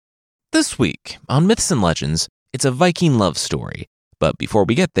This week on Myths and Legends, it's a Viking love story. But before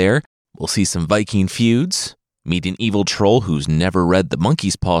we get there, we'll see some Viking feuds, meet an evil troll who's never read the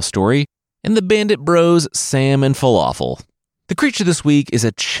Monkey's Paw story, and the bandit bros Sam and Falafel. The creature this week is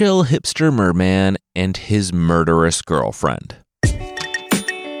a chill hipster merman and his murderous girlfriend.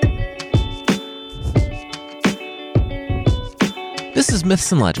 This is Myths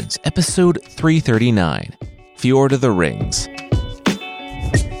and Legends, episode 339, Fjord of the Rings.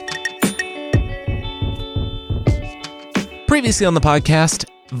 Previously on the podcast,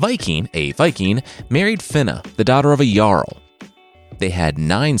 a Viking, married Finna, the daughter of a Jarl. They had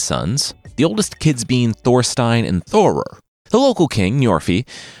 9 sons, the oldest kids being Thorstein and Thorir. The local king, Njorfi,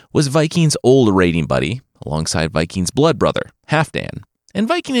 was Viking's old raiding buddy, alongside Viking's blood brother, Halfdan. And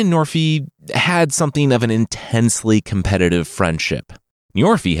Viking and Njorfi had something of an intensely competitive friendship.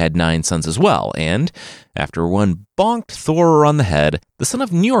 Njorfi had 9 sons as well, and after one bonked Thorir on the head, the son of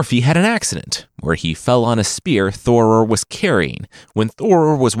Njorfi had an accident where he fell on a spear Thorir was carrying when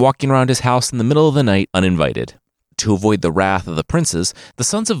Thorir was walking around his house in the middle of the night uninvited. To avoid the wrath of the princes, the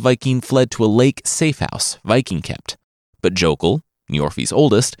sons of Viking fled to a lake safe house Viking kept. But Jokul, Njorfi's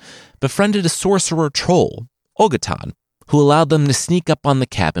oldest, befriended a sorcerer troll, Ogatan, who allowed them to sneak up on the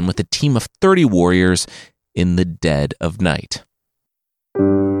cabin with a team of 30 warriors in the dead of night.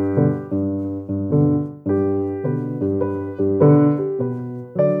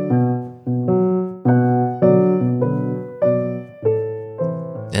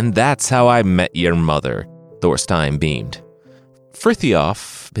 And that's how I met your mother, Thorstein beamed.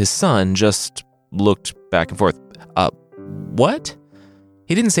 Frithiof, his son, just looked back and forth. What?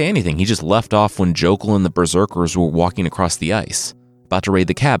 He didn't say anything. He just left off when Jokul and the berserkers were walking across the ice, about to raid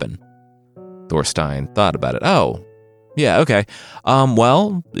the cabin. Thorstein thought about it. Oh, yeah, okay.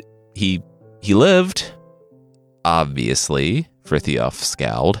 Well, he lived. Obviously, Frithiof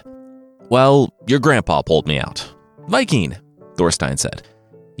scowled. Well, your grandpa pulled me out. Viking, Thorstein said.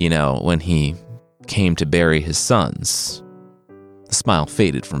 You know, when he came to bury his sons. The smile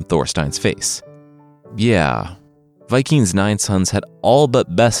faded from Thorstein's face. Yeah, Viking's 9 sons had all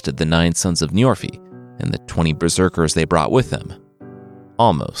but bested the 9 sons of Njorfi and the 20 berserkers they brought with them.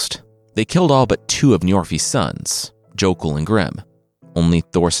 Almost. They killed all but 2 of Njorfi's sons, Jokul and Grim. Only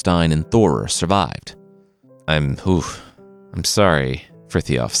Thorstein and Thorir survived. I'm sorry,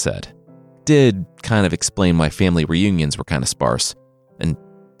 Frithiof said. Did kind of explain why family reunions were kind of sparse. And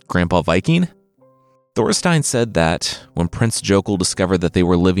Grandpa Viking? Thorstein said that when Prince Jokul discovered that they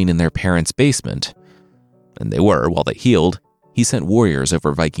were living in their parents' basement, and they were while they healed, he sent warriors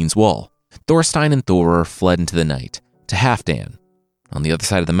over Viking's wall. Thorstein and Thorir fled into the night to Halfdan, on the other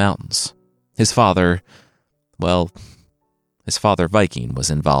side of the mountains. His father Viking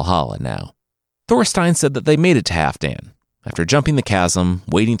was in Valhalla now. Thorstein said that they made it to Halfdan, after jumping the chasm,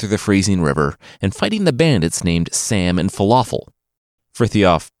 wading through the freezing river, and fighting the bandits named Sam and Falafel.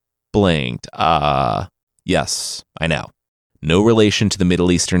 Frithiof blinked. Yes, I know. No relation to the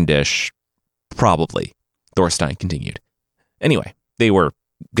Middle Eastern dish. Probably, Thorstein continued. Anyway, they were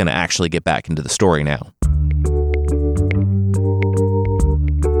going to actually get back into the story now.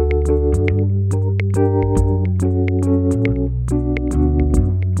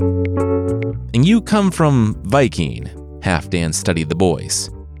 And you come from Viking, Halfdan studied the boys.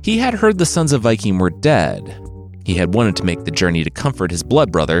 He had heard the sons of Viking were dead. He had wanted to make the journey to comfort his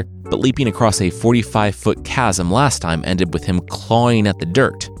blood brother, but leaping across a 45-foot chasm last time ended with him clawing at the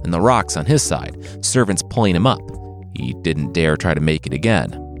dirt and the rocks on his side, servants pulling him up. He didn't dare try to make it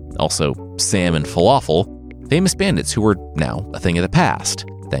again. Also, Sam and Falafel, famous bandits who were now a thing of the past,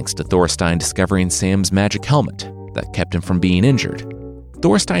 thanks to Thorstein discovering Sam's magic helmet that kept him from being injured.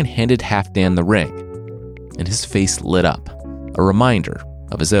 Thorstein handed Halfdan the ring, and his face lit up, a reminder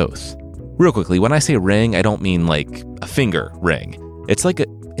of his oath. Real quickly, when I say ring, I don't mean like a finger ring. It's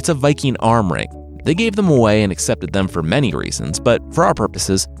a Viking arm ring. They gave them away and accepted them for many reasons, but for our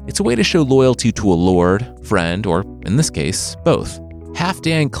purposes, it's a way to show loyalty to a lord, friend, or in this case, both.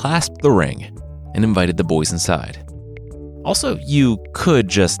 Halfdan clasped the ring and invited the boys inside. Also, you could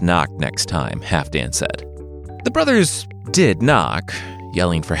just knock next time, Halfdan said. The brothers did knock,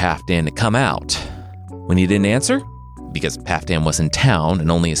 yelling for Halfdan to come out. When he didn't answer, because Halfdan was in town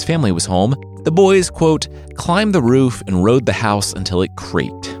and only his family was home, the boys, quote, climbed the roof and rode the house until it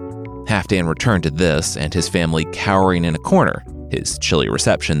creaked. Halfdan returned to this and his family cowering in a corner. His chilly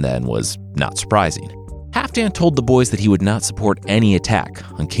reception then was not surprising. Halfdan told the boys that he would not support any attack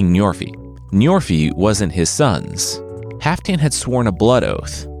on King Njorfi. Njorfi wasn't his sons. Halfdan had sworn a blood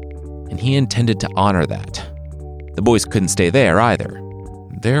oath, and he intended to honor that. The boys couldn't stay there either.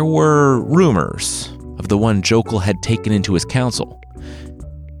 There were rumors of the one Jokul had taken into his council.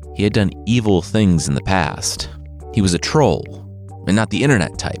 He had done evil things in the past. He was a troll, and not the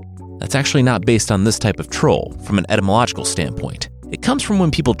internet type. That's actually not based on this type of troll from an etymological standpoint. It comes from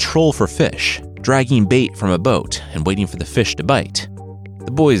when people troll for fish, dragging bait from a boat and waiting for the fish to bite.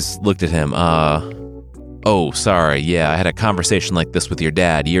 The boys looked at him, Oh, sorry, yeah, I had a conversation like this with your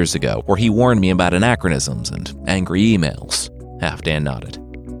dad years ago, where he warned me about anachronisms and angry emails. Halfdan nodded.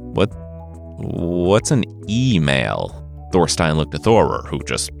 What's an email? Thorstein looked at Thorer, who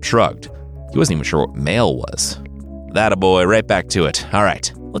just shrugged. He wasn't even sure what mail was. That a boy, right back to it. All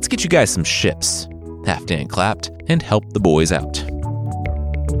right, let's get you guys some ships. Halfdan clapped and helped the boys out.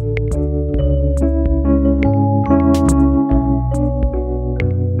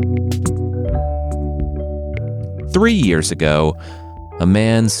 Three years ago, a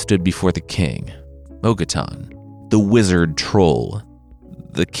man stood before the king, Ogaton, the wizard troll.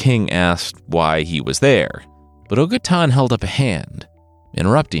 The king asked why he was there, but Ogaton held up a hand,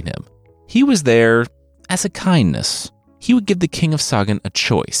 interrupting him. He was there as a kindness. He would give the king of Sagan a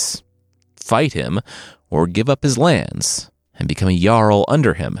choice: fight him or give up his lands and become a jarl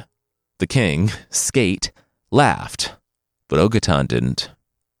under him. The king, Skate, laughed, but Ogaton didn't.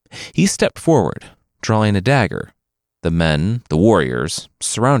 He stepped forward, drawing a dagger. The men, the warriors,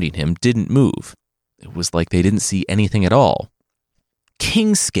 surrounding him didn't move. It was like they didn't see anything at all.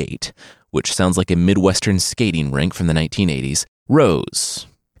 King Skate, which sounds like a Midwestern skating rink from the 1980s, rose,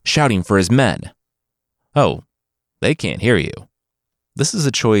 shouting for his men. Oh, they can't hear you. This is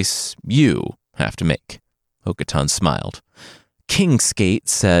a choice you have to make. Ogaton smiled. King Skate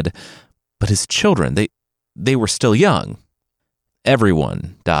said, but his children, they were still young.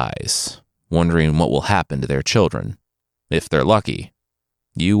 Everyone dies, wondering what will happen to their children. If they're lucky,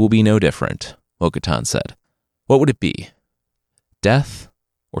 you will be no different, Ogaton said. What would it be? Death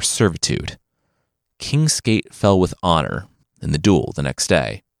or servitude? King Skate fell with honor in the duel the next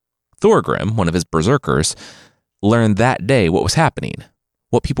day. Thorgrim, one of his berserkers, learned that day what was happening,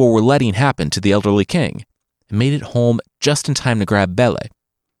 what people were letting happen to the elderly king, and made it home just in time to grab Bele,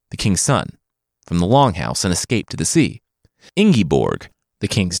 the king's son, from the longhouse and escape to the sea. Ingiborg, the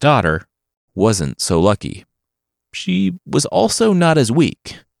king's daughter, wasn't so lucky. She was also not as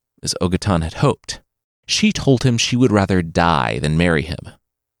weak as Ogaton had hoped. She told him she would rather die than marry him.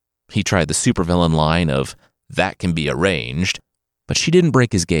 He tried the supervillain line of, that can be arranged, but she didn't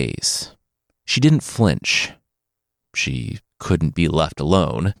break his gaze. She didn't flinch. She couldn't be left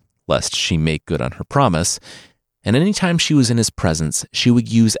alone, lest she make good on her promise, and anytime she was in his presence, she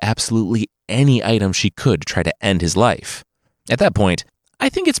would use absolutely any item she could to try to end his life. At that point, I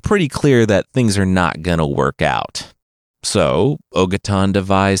think it's pretty clear that things are not gonna work out. So, Ogaton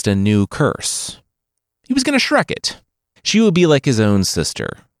devised a new curse. He was gonna Shrek it. She would be like his own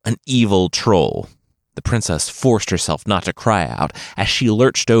sister, an evil troll. The princess forced herself not to cry out as she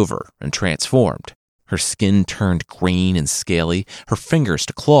lurched over and transformed. Her skin turned green and scaly, her fingers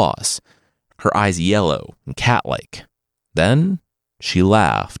to claws, her eyes yellow and cat-like. Then, she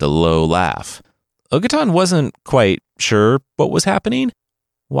laughed a low laugh. Ogaton wasn't quite sure what was happening.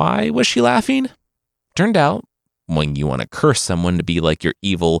 Why was she laughing? Turned out, when you want to curse someone to be like your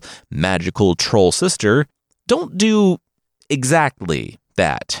evil, magical troll sister, don't do exactly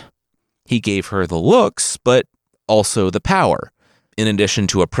that. He gave her the looks, but also the power. In addition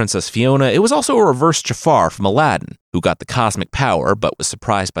to a Princess Fiona, it was also a reverse Jafar from Aladdin, who got the cosmic power but was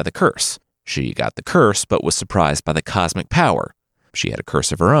surprised by the curse. She got the curse but was surprised by the cosmic power. She had a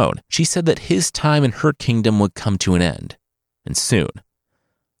curse of her own. She said that his time in her kingdom would come to an end, and soon.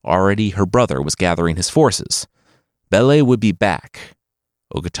 Already her brother was gathering his forces. Bele would be back.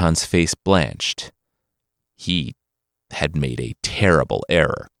 Ogaton's face blanched. He had made a terrible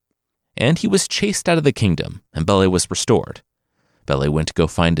error. And he was chased out of the kingdom, and Bele was restored. Bele went to go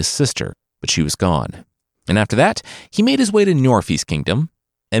find his sister, but she was gone. And after that, he made his way to Njorfi's kingdom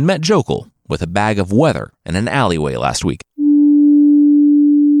and met Jokul with a bag of weather in an alleyway last week.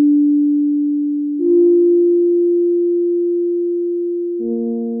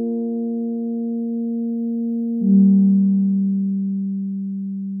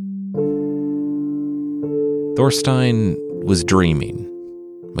 Thorstein was dreaming,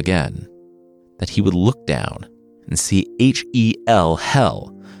 again, that he would look down and see Hel,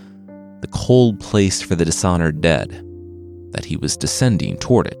 hell, the cold place for the dishonored dead, that he was descending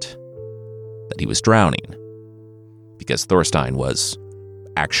toward it, that he was drowning, because Thorstein was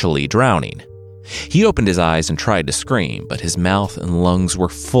actually drowning. He opened his eyes and tried to scream, but his mouth and lungs were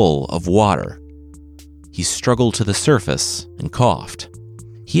full of water. He struggled to the surface and coughed.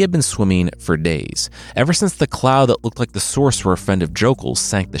 He had been swimming for days, ever since the cloud that looked like the sorcerer friend of Jokul's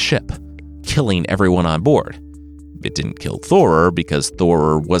sank the ship, killing everyone on board. It didn't kill Thorer because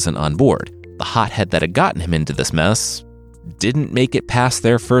Thorer wasn't on board. The hothead that had gotten him into this mess didn't make it past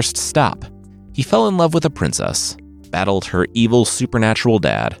their first stop. He fell in love with a princess, battled her evil supernatural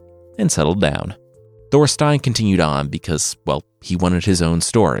dad, and settled down. Thorstein continued on because, well, he wanted his own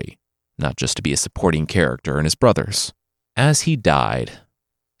story, not just to be a supporting character in his brother's. As he died,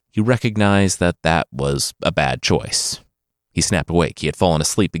 he recognized that that was a bad choice. He snapped awake. He had fallen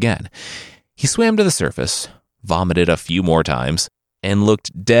asleep again. He swam to the surface, vomited a few more times, and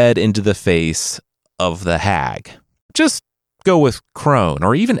looked dead into the face of the hag. Just go with crone,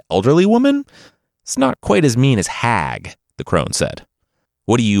 or even elderly woman. It's not quite as mean as hag, the crone said.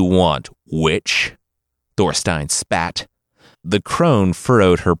 What do you want, witch? Thorstein spat. The crone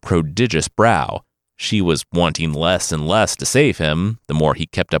furrowed her prodigious brow. She was wanting less and less to save him, the more he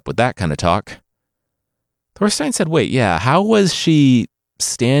kept up with that kind of talk. Thorstein said, wait, yeah, how was she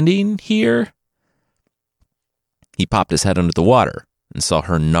standing here? He popped his head under the water and saw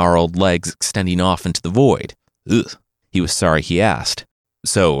her gnarled legs extending off into the void. Ugh. He was sorry he asked.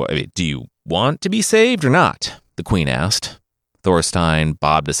 So, do you want to be saved or not? The queen asked. Thorstein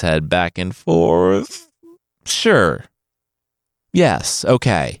bobbed his head back and forth. Sure. Yes,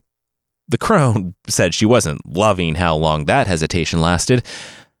 okay. The crone said she wasn't loving how long that hesitation lasted,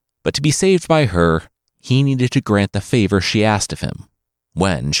 but to be saved by her, he needed to grant the favor she asked of him,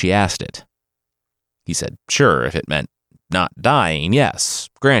 when she asked it. He said, sure, if it meant not dying, yes,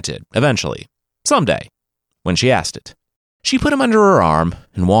 granted, eventually, someday, when she asked it. She put him under her arm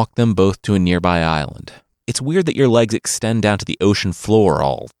and walked them both to a nearby island. It's weird that your legs extend down to the ocean floor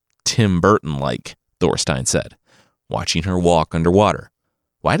all Tim Burton-like, Thorstein said, watching her walk underwater.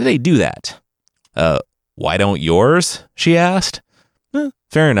 Why do they do that? Why don't yours? She asked.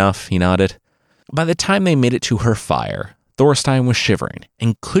 Fair enough, he nodded. By the time they made it to her fire, Thorstein was shivering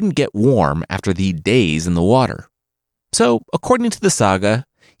and couldn't get warm after the days in the water. So, according to the saga,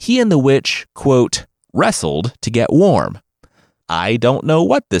 he and the witch, quote, wrestled to get warm. I don't know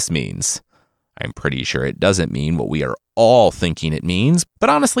what this means. I'm pretty sure it doesn't mean what we are all thinking it means, but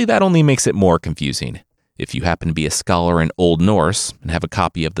honestly, that only makes it more confusing. If you happen to be a scholar in Old Norse and have a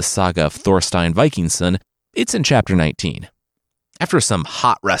copy of the saga of Thorstein Vikingsson, it's in chapter 19. After some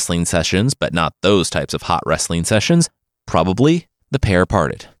hot wrestling sessions, but not those types of hot wrestling sessions, probably the pair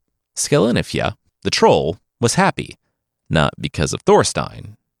parted. Skelinifja, the troll, was happy, not because of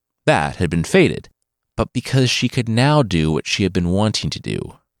Thorstein. That had been fated, but because she could now do what she had been wanting to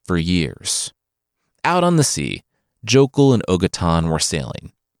do for years. Out on the sea, Jokul and Ogatan were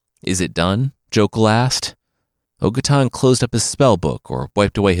sailing. Is it done? Jokul asked. Ogatan closed up his spell book or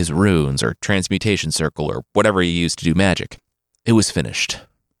wiped away his runes or transmutation circle or whatever he used to do magic. It was finished.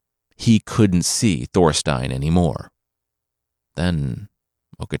 He couldn't see Thorstein anymore. Then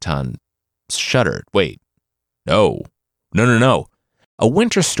Ogatan shuddered. Wait. No. A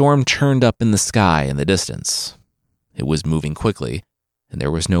winter storm churned up in the sky in the distance. It was moving quickly, and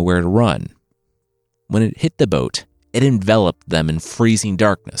there was nowhere to run. When it hit the boat, it enveloped them in freezing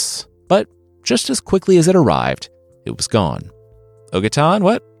darkness. But just as quickly as it arrived, it was gone. Ogatan,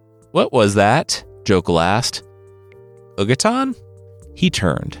 what was that? Jokul asked. Ogatan? He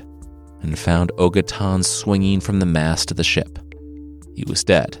turned and found Ogatan swinging from the mast of the ship. He was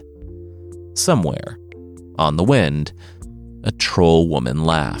dead. Somewhere, on the wind, a troll woman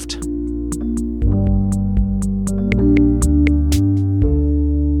laughed.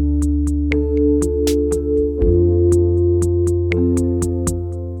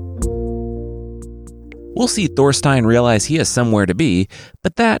 We'll see Thorstein realize he has somewhere to be,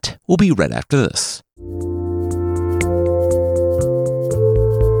 but that will be right after this.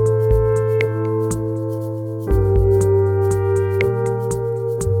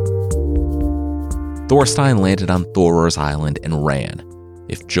 Thorstein landed on Thoror's island and ran.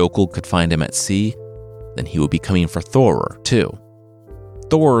 If Jokul could find him at sea, then he would be coming for Thoror, too.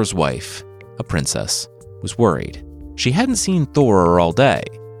 Thoror's wife, a princess, was worried. She hadn't seen Thoror all day.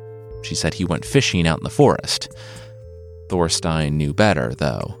 She said he went fishing out in the forest. Thorstein knew better,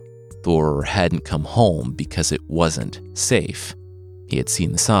 though. Thoror hadn't come home because it wasn't safe. He had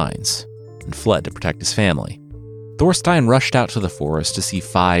seen the signs and fled to protect his family. Thorstein rushed out to the forest to see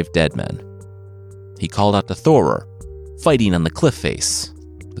 5 dead men. He called out to Thoror, fighting on the cliff face,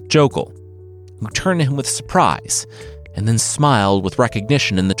 with Jokul, who turned to him with surprise and then smiled with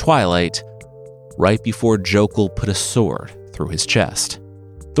recognition in the twilight right before Jokul put a sword through his chest.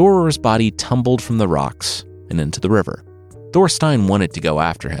 Thoror's body tumbled from the rocks and into the river. Thorstein wanted to go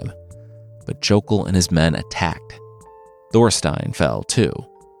after him, but Jokul and his men attacked. Thorstein fell, too,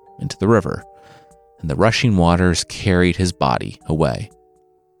 into the river, and the rushing waters carried his body away.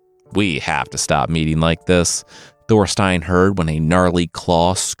 We have to stop meeting like this, Thorstein heard when a gnarly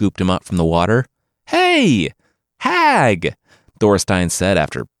claw scooped him up from the water. "Hey, hag," Thorstein said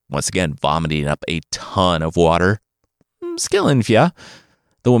after once again vomiting up a ton of water. "Skillenfja,"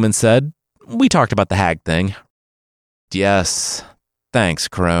 the woman said. "We talked about the hag thing." "Yes, thanks,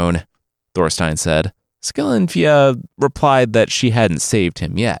 crone," Thorstein said. Skillenfja replied that she hadn't saved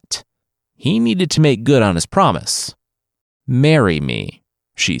him yet. He needed to make good on his promise. "Marry me,"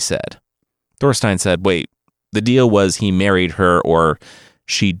 she said. Thorstein said, "Wait, the deal was he married her or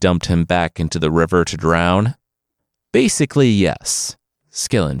she dumped him back into the river to drown?" "Basically, yes,"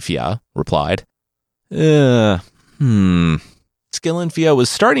 Skillenfja replied. Skillenfja was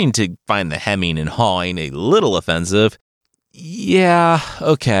starting to find the hemming and hawing a little offensive. "Yeah,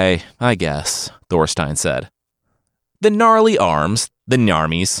 okay, I guess," Thorstein said. The gnarly arms, the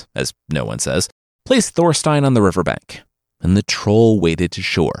Njarmies, as no one says, placed Thorstein on the riverbank, and the troll waded to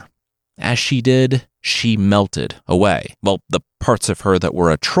shore. As she did, she melted away. Well, the parts of her that were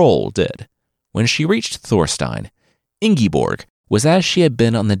a troll did. When she reached Thorstein, Ingiborg was as she had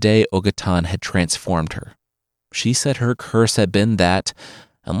been on the day Ogatan had transformed her. She said her curse had been that,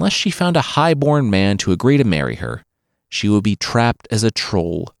 unless she found a high-born man to agree to marry her, she would be trapped as a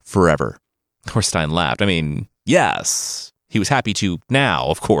troll forever. Thorstein laughed. I mean, yes, he was happy to now,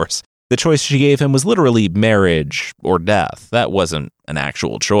 of course. The choice she gave him was literally marriage or death. That wasn't an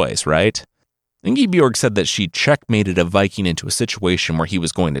actual choice, right? Ingiborg said that she checkmated a Viking into a situation where he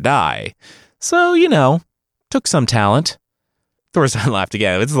was going to die. So, took some talent. Thorstein laughed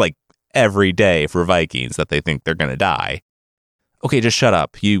again. It's like every day for Vikings that they think they're going to die. "Okay, just shut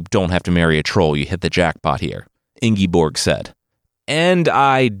up. You don't have to marry a troll. You hit the jackpot here," Ingiborg said. "And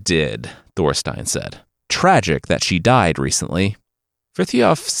I did," Thorstein said. "Tragic that she died recently."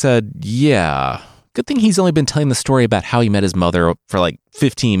 Frithjof said, "Yeah. Good thing he's only been telling the story about how he met his mother for like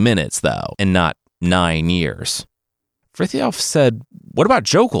 15 minutes, though, and not 9 years. Frithjof said, "What about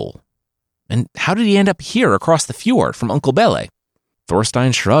Jokul? And how did he end up here across the fjord from Uncle Bele?"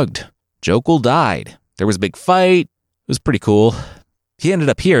 Thorstein shrugged. "Jokul died. There was a big fight. It was pretty cool. He ended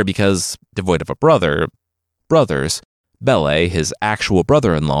up here because, devoid of a brothers, Bele, his actual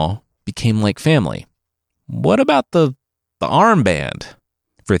brother-in-law, became like family." "What about the armband?"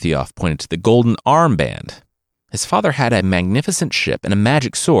 Frithjof pointed to the golden armband. His father had a magnificent ship and a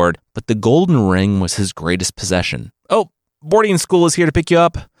magic sword, but the golden ring was his greatest possession. "Oh, boarding school is here to pick you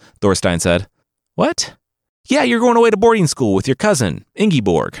up," Thorstein said. "What?" "Yeah, you're going away to boarding school with your cousin,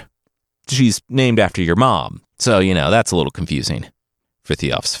 Ingiborg. She's named after your mom, so, that's a little confusing."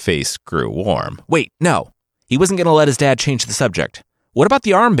 Frithjof's face grew warm. "Wait, no. He wasn't going to let his dad change the subject. What about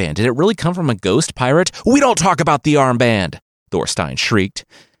the armband? Did it really come from a ghost pirate?" "We don't talk about the armband!" Thorstein shrieked,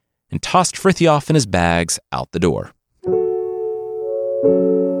 and tossed Frithjof and his bags out the door.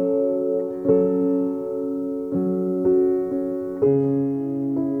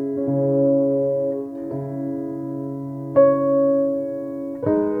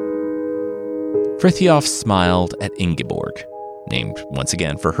 Frithjof smiled at Ingiborg, named once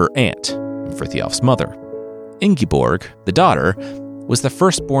again for her aunt, Frithjof's mother. Ingiborg, the daughter, was the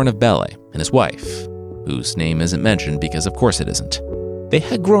firstborn of Bele and his wife, whose name isn't mentioned because of course it isn't. They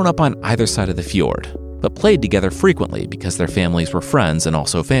had grown up on either side of the fjord, but played together frequently because their families were friends and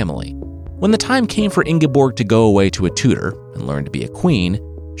also family. When the time came for Ingiborg to go away to a tutor and learn to be a queen,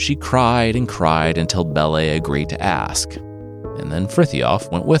 she cried and cried until Bele agreed to ask. And then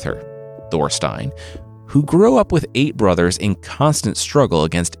Frithjof went with her. Thorstein, who grew up with 8 brothers in constant struggle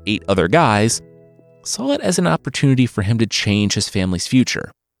against 8 other guys, saw it as an opportunity for him to change his family's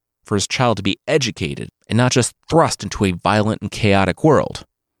future, for his child to be educated and not just thrust into a violent and chaotic world.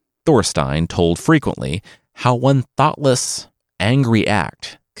 Thorstein told frequently how one thoughtless, angry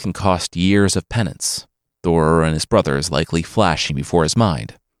act can cost years of penance, Thor and his brothers likely flashing before his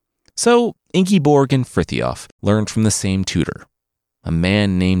mind. So Ingiborg and Frithjof learned from the same tutor, a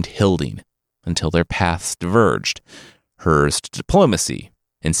man named Hilding, until their paths diverged, hers to diplomacy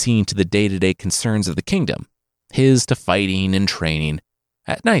and seeing to the day-to-day concerns of the kingdom, his to fighting and training.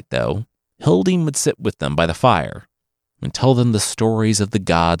 At night, though, Hilding would sit with them by the fire and tell them the stories of the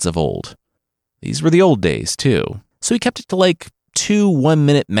gods of old. These were the old days, too, so he kept it to like 2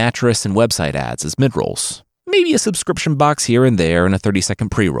 one-minute mattress and website ads as mid-rolls, maybe a subscription box here and there and a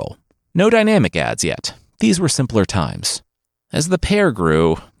 30-second pre-roll. No dynamic ads yet. These were simpler times. As the pair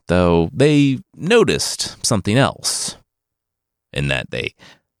grew, though, they noticed something else, in that they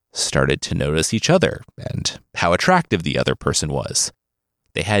started to notice each other and how attractive the other person was.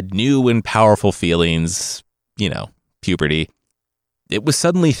 They had new and powerful feelings, puberty. It was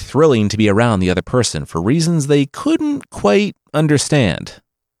suddenly thrilling to be around the other person for reasons they couldn't quite understand.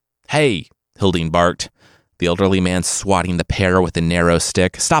 "Hey," Hilding barked. the elderly man swatting the pair with a narrow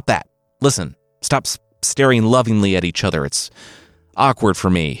stick. "Stop that. Listen, stop staring lovingly at each other. It's awkward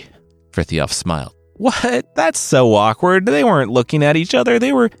for me." Frithiof smiled. "What? That's so awkward. They weren't looking at each other.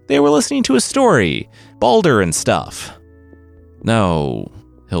 They were listening to a story. Balder and stuff." "No,"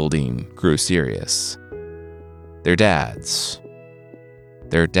 Hilding grew serious. Their dads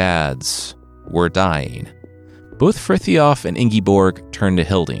were dying." Both Frithiof and Ingiborg turned to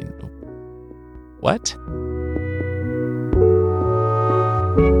Hilding. "What?"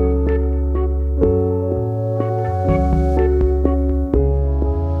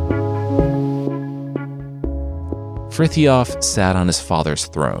 Frithiof sat on his father's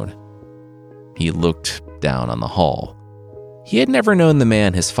throne. He looked down on the hall. He had never known the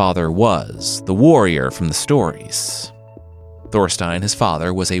man his father was, the warrior from the stories. Thorstein, his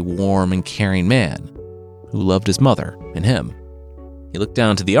father, was a warm and caring man who loved his mother and him. He looked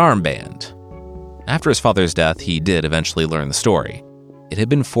down to the armband. After his father's death, he did eventually learn the story. It had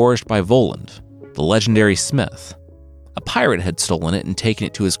been forged by Voland, the legendary smith. A pirate had stolen it and taken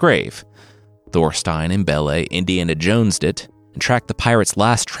it to his grave. Thorstein and Bele Indiana Jones'd it and tracked the pirate's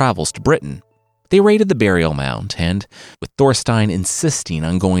last travels to Britain. They raided the burial mound, and with Thorstein insisting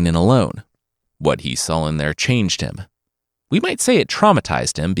on going in alone, what he saw in there changed him. We might say it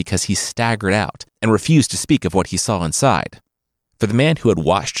traumatized him because he staggered out and refused to speak of what he saw inside. For the man who had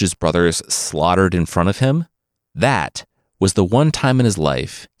watched his brothers slaughtered in front of him, that was the one time in his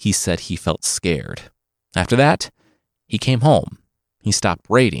life he said he felt scared. After that, he came home. He stopped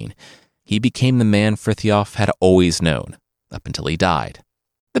raiding. He became the man Frithiof had always known, up until he died.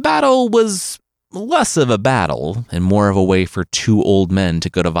 The battle was less of a battle and more of a way for two old men to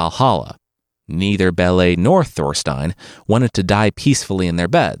go to Valhalla. Neither Bele nor Thorstein wanted to die peacefully in their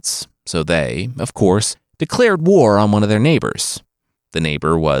beds, so they, of course, declared war on one of their neighbors. The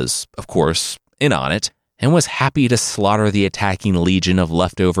neighbor was, of course, in on it, and was happy to slaughter the attacking legion of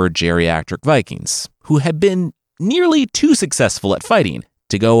leftover geriatric Vikings, who had been nearly too successful at fighting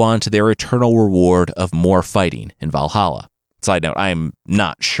to go on to their eternal reward of more fighting in Valhalla. Side note, I'm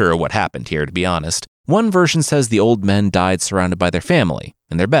not sure what happened here, to be honest. One version says the old men died surrounded by their family,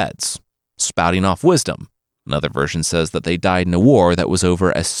 in their beds, spouting off wisdom. Another version says that they died in a war that was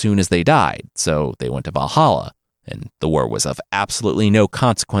over as soon as they died, so they went to Valhalla, and the war was of absolutely no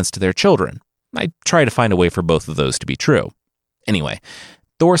consequence to their children. I try to find a way for both of those to be true. Anyway,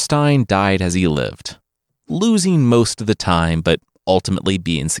 Thorstein died as he lived, losing most of the time, but ultimately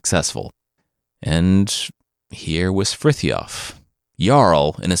being successful. And here was Frithiof,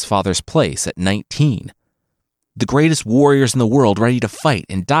 Jarl in his father's place at 19. The greatest warriors in the world ready to fight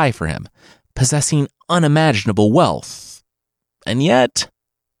and die for him, possessing unimaginable wealth. And yet,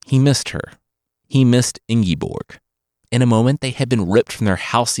 he missed her. He missed Ingiborg. In a moment, they had been ripped from their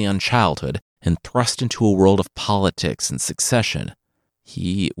halcyon childhood and thrust into a world of politics and succession.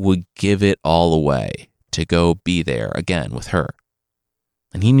 He would give it all away to go be there again with her.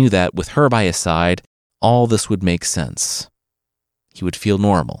 And he knew that with her by his side, all this would make sense. He would feel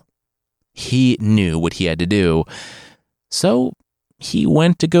normal. He knew what he had to do, so he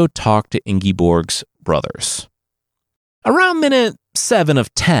went to go talk to Ingiborg's brothers. Around minute 7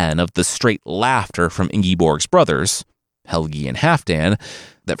 of 10 of the straight laughter from Ingiborg's brothers, Helgi and Halfdan,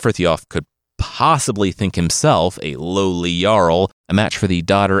 that Frithiof could possibly think himself a lowly jarl, a match for the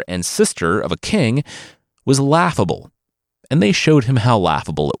daughter and sister of a king, was laughable, and they showed him how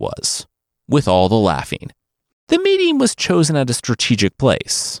laughable it was, with all the laughing. The meeting was chosen at a strategic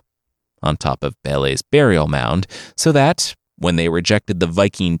place, on top of Bele's burial mound, so that, when they rejected the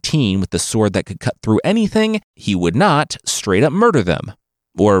Viking teen with the sword that could cut through anything, he would not straight up murder them,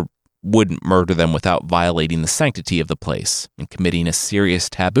 or wouldn't murder them without violating the sanctity of the place and committing a serious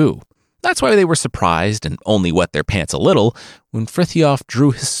taboo. That's why they were surprised and only wet their pants a little when Frithiof drew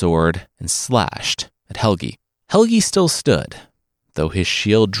his sword and slashed at Helgi. Helgi still stood, though his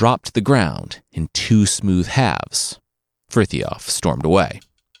shield dropped to the ground in 2 smooth halves. Frithiof stormed away.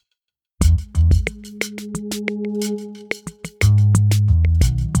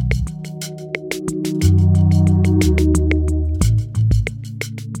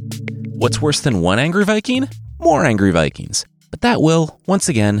 What's worse than one angry Viking? More angry Vikings. But that will, once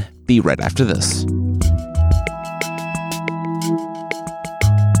again, be right after this.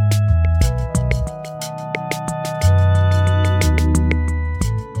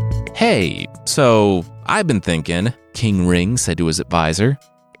 Hey, so I've been thinking, King Ring said to his advisor.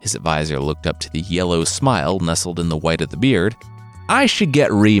 His advisor looked up to the yellow smile nestled in the white of the beard. I should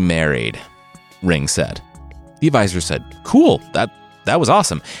get remarried, Ring said. The advisor said, cool, that was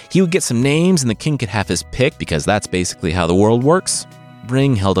awesome. He would get some names and the king could have his pick because that's basically how the world works.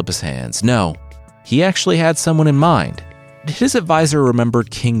 Ring held up his hands. No, He actually had someone in mind. Did his advisor remember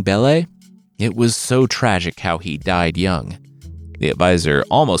King Bele? It was so tragic how he died young. The advisor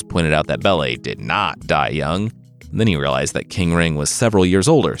almost pointed out that Bele did not die young. Then he realized that King Ring was several years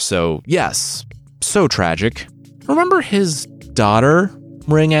older, so yes, so tragic. Remember his daughter?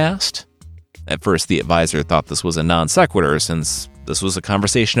 Ring asked. At first, the advisor thought this was a non sequitur since this was a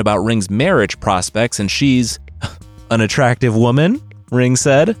conversation about Ring's marriage prospects and she's an attractive woman, Ring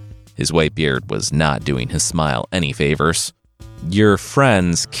said. His white beard was not doing his smile any favors. Your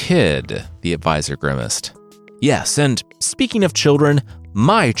friend's kid, the advisor grimaced. Yes, and speaking of children,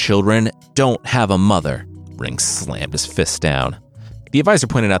 my children don't have a mother. Ring slammed his fist down. The advisor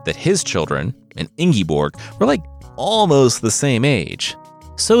pointed out that his children and Ingeborg were like almost the same age.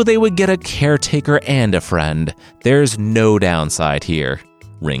 So they would get a caretaker and a friend. There's no downside here.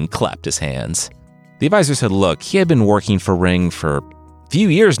 Ring clapped his hands. The advisor said, look, he had been working for Ring for a few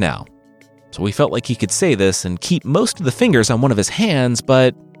years now. So he felt like he could say this and keep most of the fingers on one of his hands,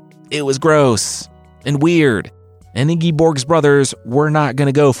 but it was gross and weird, and Ingeborg's brothers were not going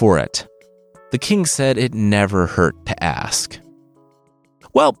to go for it. The king said it never hurt to ask.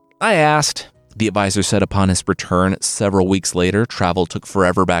 Well, I asked, the advisor said upon his return several weeks later. Travel took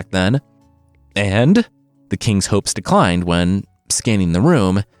forever back then. And the king's hopes declined when, scanning the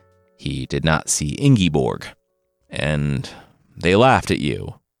room, he did not see Ingeborg. And they laughed at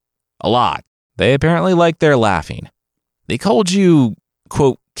you. A lot. They apparently liked their laughing. They called you,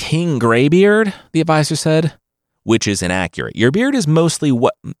 quote, King Graybeard, the advisor said, which is inaccurate. Your beard is mostly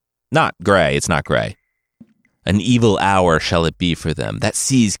not gray, it's not gray. An evil hour shall it be for them that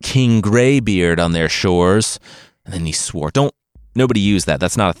sees King Graybeard on their shores. And then he swore, nobody use that.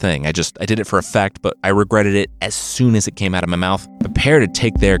 That's not a thing. I did it for effect, but I regretted it as soon as it came out of my mouth. Prepare to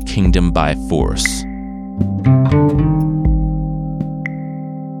take their kingdom by force.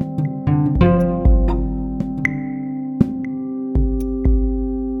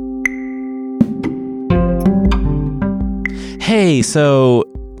 Hey, so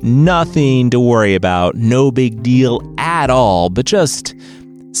nothing to worry about, no big deal at all, but just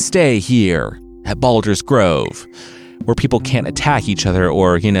stay here at Baldur's Grove, where people can't attack each other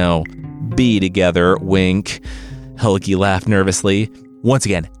or, be together, wink. Helgi laughed nervously. Once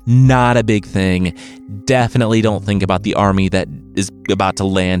again, not a big thing. Definitely don't think about the army that is about to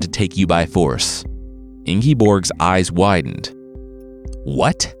land to take you by force. Ingeborg's eyes widened.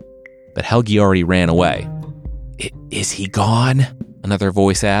 What? But Helgi already ran away. Is he gone? Another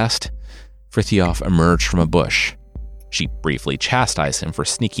voice asked. Frithiof emerged from a bush. She briefly chastised him for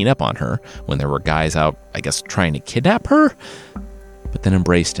sneaking up on her when there were guys out, trying to kidnap her, but then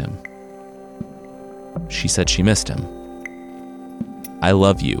embraced him. She said she missed him. I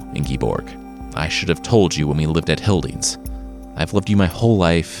love you, Ingeborg. I should have told you when we lived at Hilding's. I've loved you my whole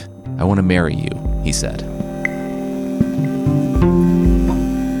life. I want to marry you, he said.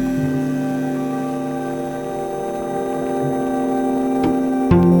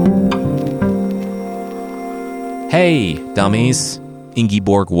 Hey, dummies.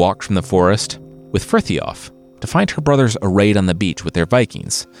 Ingeborg walked from the forest with Frithiof to find her brothers arrayed on the beach with their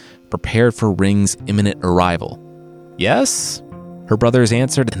Vikings, prepared for Ring's imminent arrival. Yes? Her brothers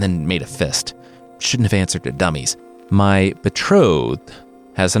answered and then made a fist. Shouldn't have answered to dummies. My betrothed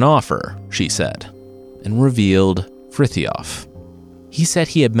has an offer, she said, and revealed Frithiof. He said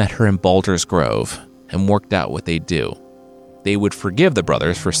he had met her in Baldur's Grove and worked out what they'd do. They would forgive the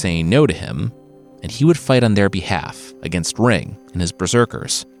brothers for saying no to him, and he would fight on their behalf against Ring and his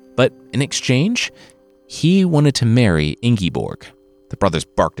berserkers. But in exchange, he wanted to marry Ingeborg. The brothers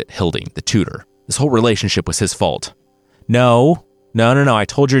barked at Hilding, the tutor. This whole relationship was his fault. No, I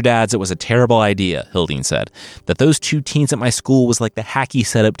told your dads it was a terrible idea, Hilding said. That those two teens at my school was like the hacky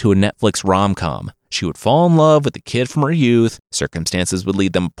setup to a Netflix rom-com. She would fall in love with the kid from her youth, circumstances would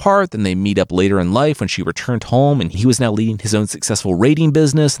lead them apart, then they meet up later in life when she returned home and he was now leading his own successful rating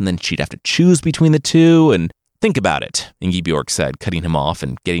business, and then she'd have to choose between the two, and think about it, Ingeborg said, cutting him off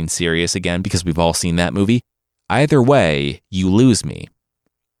and getting serious again because we've all seen that movie. Either way, you lose me.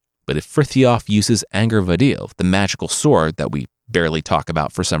 But if Frithiof uses Angervadil, the magical sword that we barely talk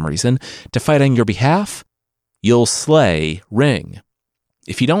about for some reason, to fight on your behalf, you'll slay Ring.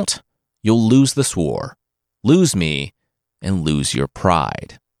 If you don't, you'll lose this war, lose me, and lose your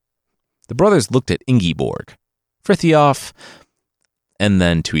pride. The brothers looked at Ingeborg, Frithiof, and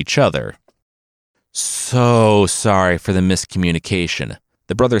then to each other. So sorry for the miscommunication,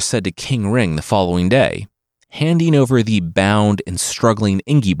 the brothers said to King Ring the following day, handing over the bound and struggling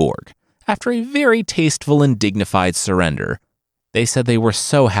Ingeborg after a very tasteful and dignified surrender. They said they were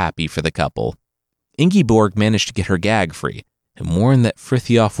so happy for the couple. Ingeborg managed to get her gag free and warned that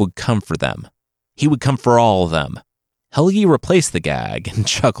Frithiof would come for them. He would come for all of them. Helgi replaced the gag and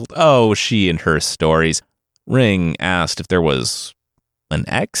chuckled, "Oh, she and her stories." Ring asked if there was an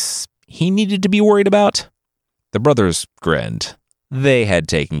ex he needed to be worried about. The brothers grinned. They had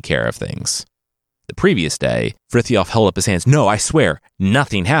taken care of things. The previous day, Frithjof held up his hands. "No, I swear,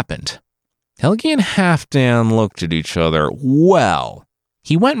 nothing happened." Helgi and Halfdan looked at each other. Well,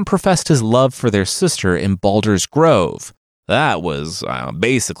 he went and professed his love for their sister in Baldur's Grove. That was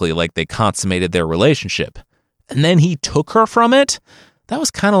basically like they consummated their relationship. And then he took her from it? That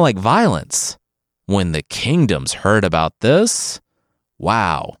was kind of like violence. When the kingdoms heard about this,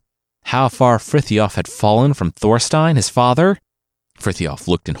 wow. How far Frithjof had fallen from Thorstein, his father? Frithjof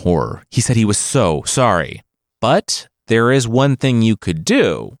looked in horror. He said he was so sorry. "But there is one thing you could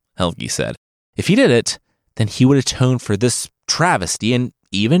do," Helgi said. "If he did it, then he would atone for this travesty and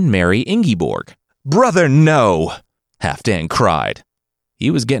even marry Ingiborg." "Brother, no!" Halfdan cried. He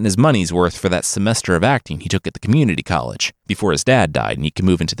was getting his money's worth for that semester of acting he took at the community college before his dad died and he could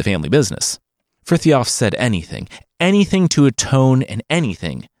move into the family business. Frithjof said anything to atone and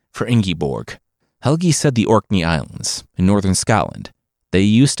anything for Ingiborg. Helgi said the Orkney Islands in northern Scotland. They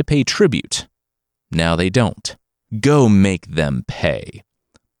used to pay tribute. Now they don't. Go make them pay.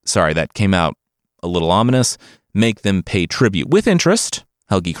 Sorry, that came out a little ominous. Make them pay tribute with interest,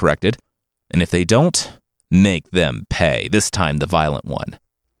 Helgi corrected. And if they don't, make them pay, this time the violent one.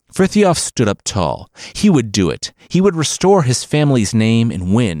 Frithjof stood up tall. He would do it. He would restore his family's name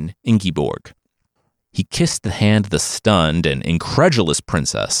and win Ingiborg. He kissed the hand of the stunned and incredulous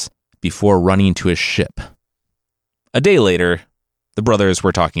princess before running to his ship. A day later, the brothers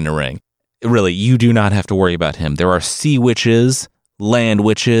were talking to Ring. Really, you do not have to worry about him. There are sea witches, land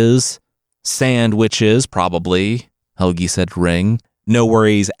witches, sand witches, probably, Helgi said to Ring. No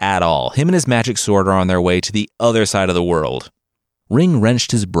worries at all. Him and his magic sword are on their way to the other side of the world. Ring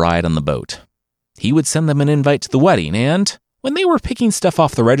wrenched his bride on the boat. He would send them an invite to the wedding, and when they were picking stuff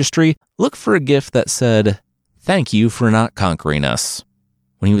off the registry, look for a gift that said, "Thank you for not conquering us."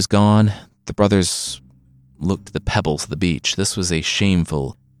 When he was gone, the brothers looked at the pebbles of the beach. This was a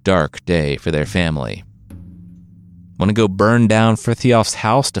shameful, dark day for their family. "Want to go burn down Frithjof's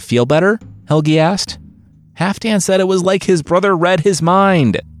house to feel better?" Helgi asked. Halfdan said it was like his brother read his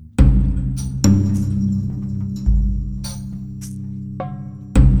mind.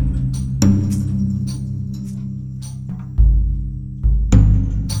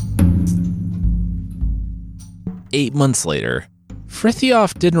 Eight months later,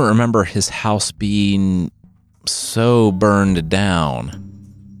 Frithjof didn't remember his house being so burned down.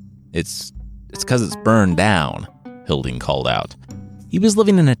 It's because it's burned down, Hilding called out. He was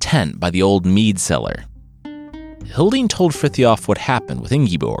living in a tent by the old mead cellar. Hilding told Frithjof what happened with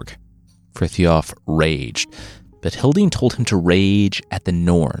Ingiborg. Frithjof raged, but Hilding told him to rage at the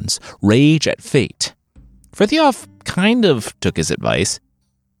Norns, rage at fate. Frithjof kind of took his advice.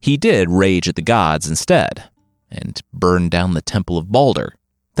 He did rage at the gods instead, and burned down the Temple of Baldur.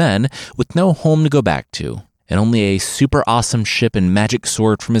 Then, with no home to go back to, and only a super awesome ship and magic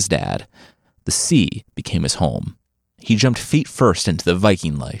sword from his dad, the sea became his home. He jumped feet first into the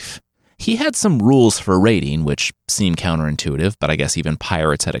Viking life. He had some rules for raiding, which seemed counterintuitive, but I guess even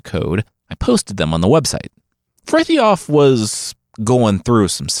pirates had a code. I posted them on the website. Frithjof was going through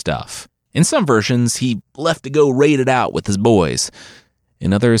some stuff. In some versions, he left to go raid it out with his boys.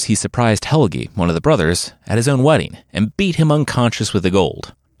 In others, he surprised Helgi, one of the brothers, at his own wedding and beat him unconscious with the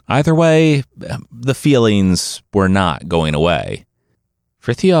gold. Either way, the feelings were not going away.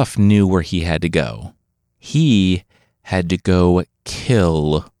 Frithjof knew where he had to go. He had to go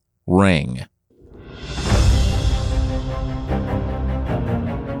kill Ring.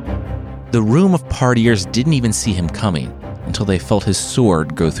 The room of partiers didn't even see him coming until they felt his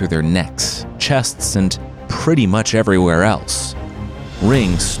sword go through their necks, chests, and pretty much everywhere else.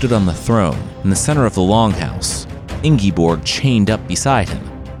 Ring stood on the throne in the center of the longhouse, Ingiborg chained up beside him.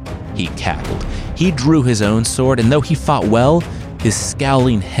 He cackled. He drew his own sword, and though he fought well, his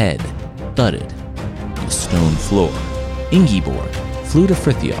scowling head thudded on the stone floor. Ingiborg flew to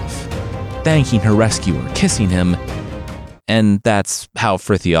Frithjof, thanking her rescuer, kissing him, and that's how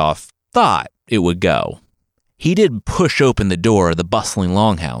Frithjof thought it would go. He did push open the door of the bustling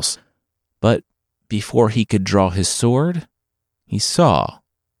longhouse, but before he could draw his sword, he saw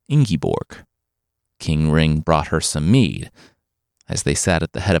Ingiborg. King Ring brought her some mead. As they sat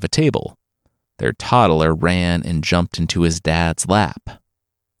at the head of a table, their toddler ran and jumped into his dad's lap.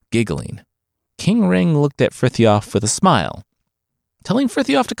 Giggling, King Ring looked at Frithjof with a smile, telling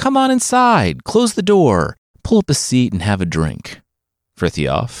Frithjof to come on inside, close the door, pull up a seat, and have a drink.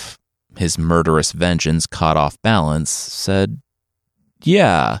 Frithjof, his murderous vengeance caught off balance, said,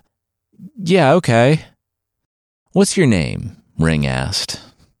 "Yeah, Yeah, okay. What's your name? Ring asked.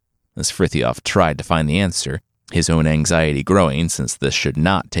 As Frithiof tried to find the answer, his own anxiety growing since this should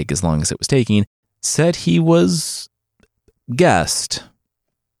not take as long as it was taking, said he was Guest.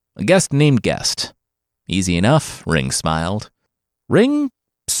 A guest named Guest. Easy enough, Ring smiled. Ring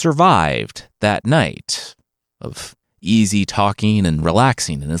survived that night of easy talking and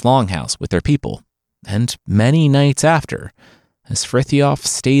relaxing in his longhouse with their people, and many nights after, as Frithiof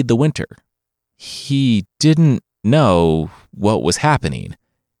stayed the winter. He didn't know what was happening.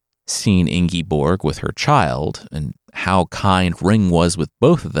 Seeing Ingiborg with her child, and how kind Ring was with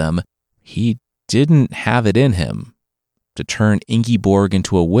both of them, he didn't have it in him to turn Ingiborg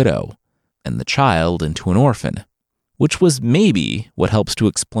into a widow and the child into an orphan, which was maybe what helps to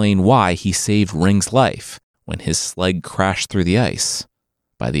explain why he saved Ring's life when his sled crashed through the ice.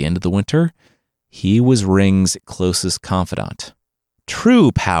 By the end of the winter, he was Ring's closest confidant.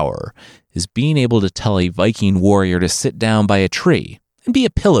 True power is being able to tell a Viking warrior to sit down by a tree and be a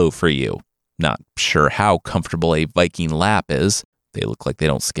pillow for you. Not sure how comfortable a Viking lap is. They look like they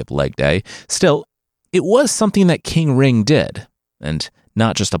don't skip leg day. Still, it was something that King Ring did, and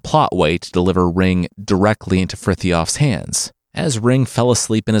not just a plot way to deliver Ring directly into Frithjof's hands. As Ring fell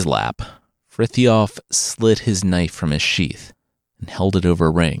asleep in his lap, Frithjof slid his knife from his sheath and held it over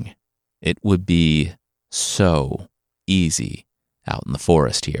Ring. It would be so easy out in the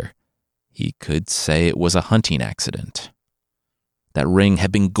forest here. He could say it was a hunting accident. That Ring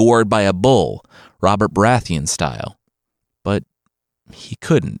had been gored by a bull, Robert Baratheon style. But he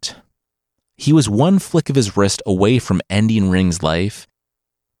couldn't. He was one flick of his wrist away from ending Ring's life,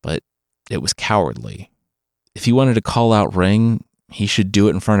 but it was cowardly. If he wanted to call out Ring, he should do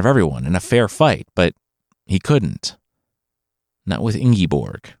it in front of everyone in a fair fight, but he couldn't. Not with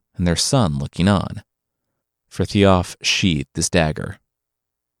Ingiborg and their son looking on. Frithjof sheathed his dagger.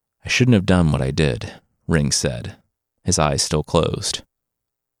 I shouldn't have done what I did, Ring said, his eyes still closed.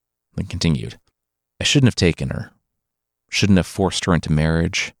 Then continued. I shouldn't have taken her. Shouldn't have forced her into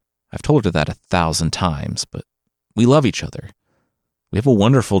marriage. I've told her that 1,000 times, but we love each other. We have a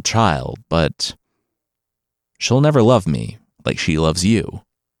wonderful child, but she'll never love me like she loves you,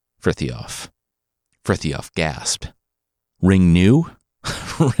 Frithjof. Frithjof gasped. Ring knew?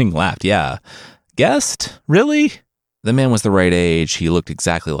 Ring laughed, yeah. Guessed? Really? The man was the right age. He looked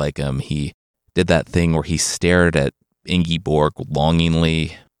exactly like him. He did that thing where he stared at Ingiborg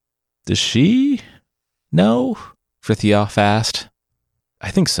longingly. Does she know? Frithjof asked. I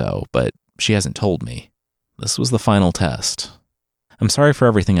think so, but she hasn't told me. This was the final test. I'm sorry for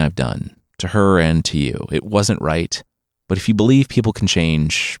everything I've done, to her and to you. It wasn't right, but if you believe people can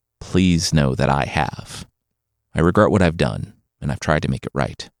change, please know that I have. I regret what I've done, and I've tried to make it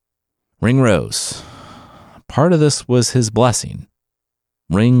right. Ring rose. Part of this was his blessing.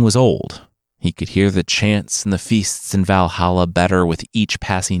 Ring was old. He could hear the chants and the feasts in Valhalla better with each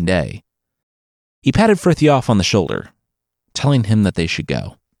passing day. He patted Frithjof on the shoulder, telling him that they should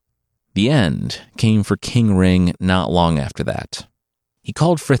go. The end came for King Ring not long after that. He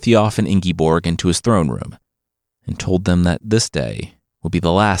called Frithjof and Ingiborg into his throne room and told them that this day would be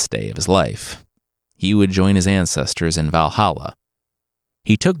the last day of his life. He would join his ancestors in Valhalla.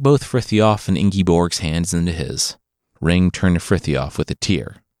 He took both Frithjof and Ingiborg's hands into his. Ring turned to Frithjof with a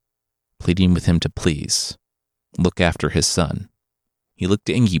tear, pleading with him to please look after his son. He looked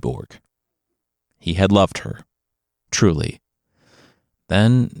to Ingiborg. He had loved her, truly.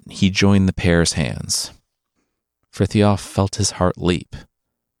 Then he joined the pair's hands. Frithjof felt his heart leap,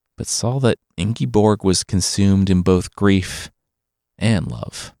 but saw that Ingiborg was consumed in both grief and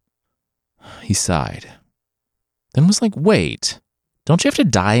love. He sighed, then was like, wait, don't you have to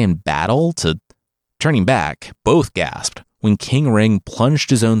die in battle to... Turning back, both gasped when King Ring plunged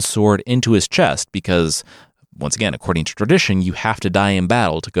his own sword into his chest because, once again, according to tradition, you have to die in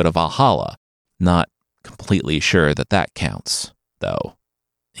battle to go to Valhalla. Not completely sure that counts, though.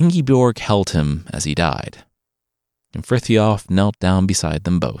 Ingiborg held him as he died, and Frithjof knelt down beside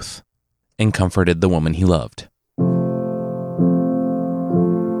them both and comforted the woman he loved.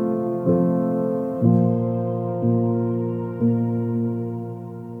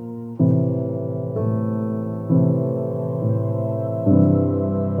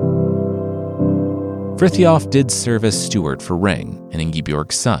 Frithjof did serve as steward for Ring and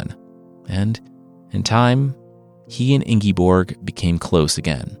Ingiborg's son, and in time, he and Ingiborg became close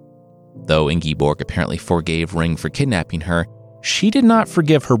again. Though Ingiborg apparently forgave Ring for kidnapping her, she did not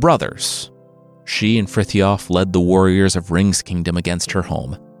forgive her brothers. She and Frithjof led the warriors of Ring's kingdom against her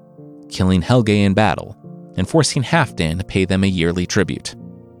home, killing Helge in battle and forcing Halfdan to pay them a yearly tribute.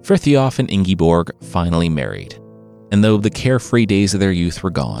 Frithjof and Ingiborg finally married, and though the carefree days of their youth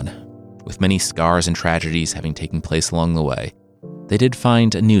were gone, with many scars and tragedies having taken place along the way, they did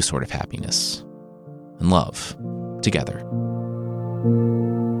find a new sort of happiness and love together.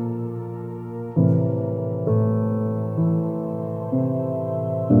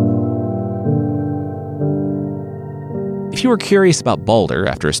 If you were curious about Balder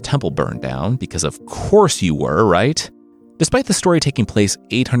after his temple burned down, because of course you were, right? Despite the story taking place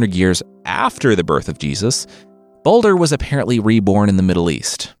 800 years after the birth of Jesus, Balder was apparently reborn in the Middle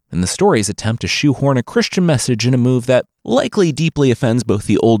East, and the stories attempt to shoehorn a Christian message in a move that likely deeply offends both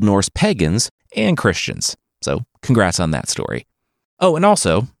the Old Norse pagans and Christians. So, congrats on that story. Oh, and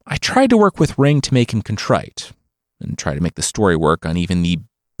also, I tried to work with Ring to make him contrite, and try to make the story work on even the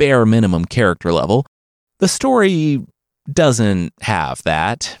bare minimum character level. The story doesn't have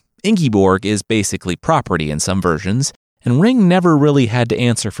that. Ingeborg is basically property in some versions, and Ring never really had to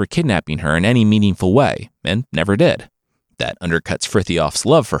answer for kidnapping her in any meaningful way, and never did. That undercuts Frithjof's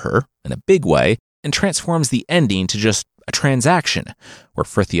love for her in a big way, and transforms the ending to just a transaction, where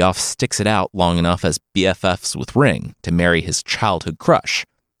Frithjof sticks it out long enough as BFFs with Ring to marry his childhood crush.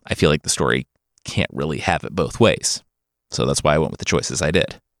 I feel like the story can't really have it both ways, so that's why I went with the choices I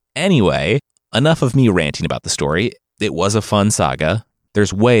did. Anyway, enough of me ranting about the story. It was a fun saga.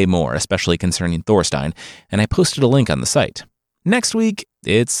 There's way more, especially concerning Thorstein, and I posted a link on the site. Next week,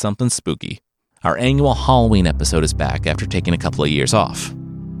 it's something spooky. Our annual Halloween episode is back after taking a couple of years off.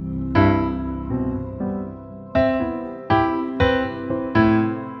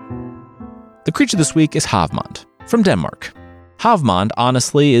 The creature this week is Havmond, from Denmark. Havmond,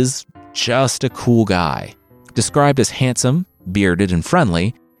 honestly, is just a cool guy. Described as handsome, bearded, and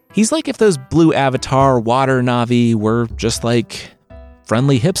friendly, he's like if those blue avatar water Na'vi were just like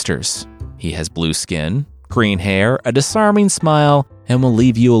friendly hipsters. He has blue skin, green hair, a disarming smile, and will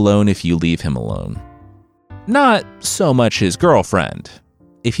leave you alone if you leave him alone. Not so much his girlfriend.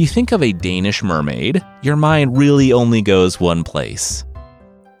 If you think of a Danish mermaid, your mind really only goes one place.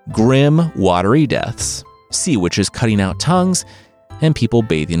 Grim, watery deaths, sea witches cutting out tongues, and people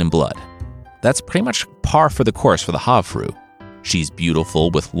bathing in blood. That's pretty much par for the course for the Havfru. She's beautiful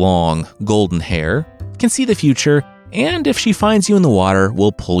with long, golden hair, can see the future, and if she finds you in the water,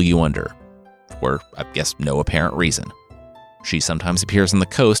 will pull you under. For, I guess, no apparent reason. She sometimes appears on the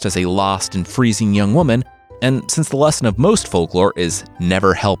coast as a lost and freezing young woman, and since the lesson of most folklore is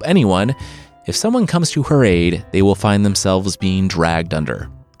never help anyone, if someone comes to her aid, they will find themselves being dragged under.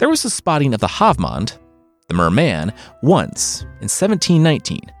 There was a spotting of the Havmond, the merman, once in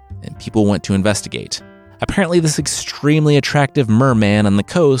 1719, and people went to investigate. Apparently, this extremely attractive merman on the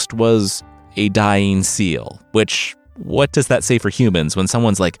coast was a dying seal, which, what does that say for humans when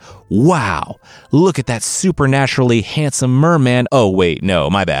someone's like, wow, look at that supernaturally handsome merman. Oh, wait, no,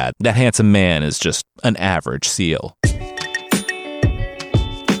 my bad. That handsome man is just an average seal.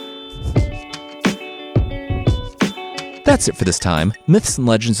 That's it for this time. Myths and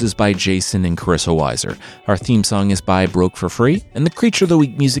Legends is by Jason and Carissa Weiser. Our theme song is by Broke for Free, and the Creature of the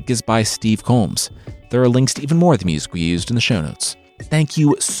Week music is by Steve Combs. There are links to even more of the music we used in the show notes. Thank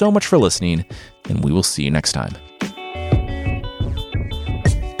you so much for listening, and we will see you next time.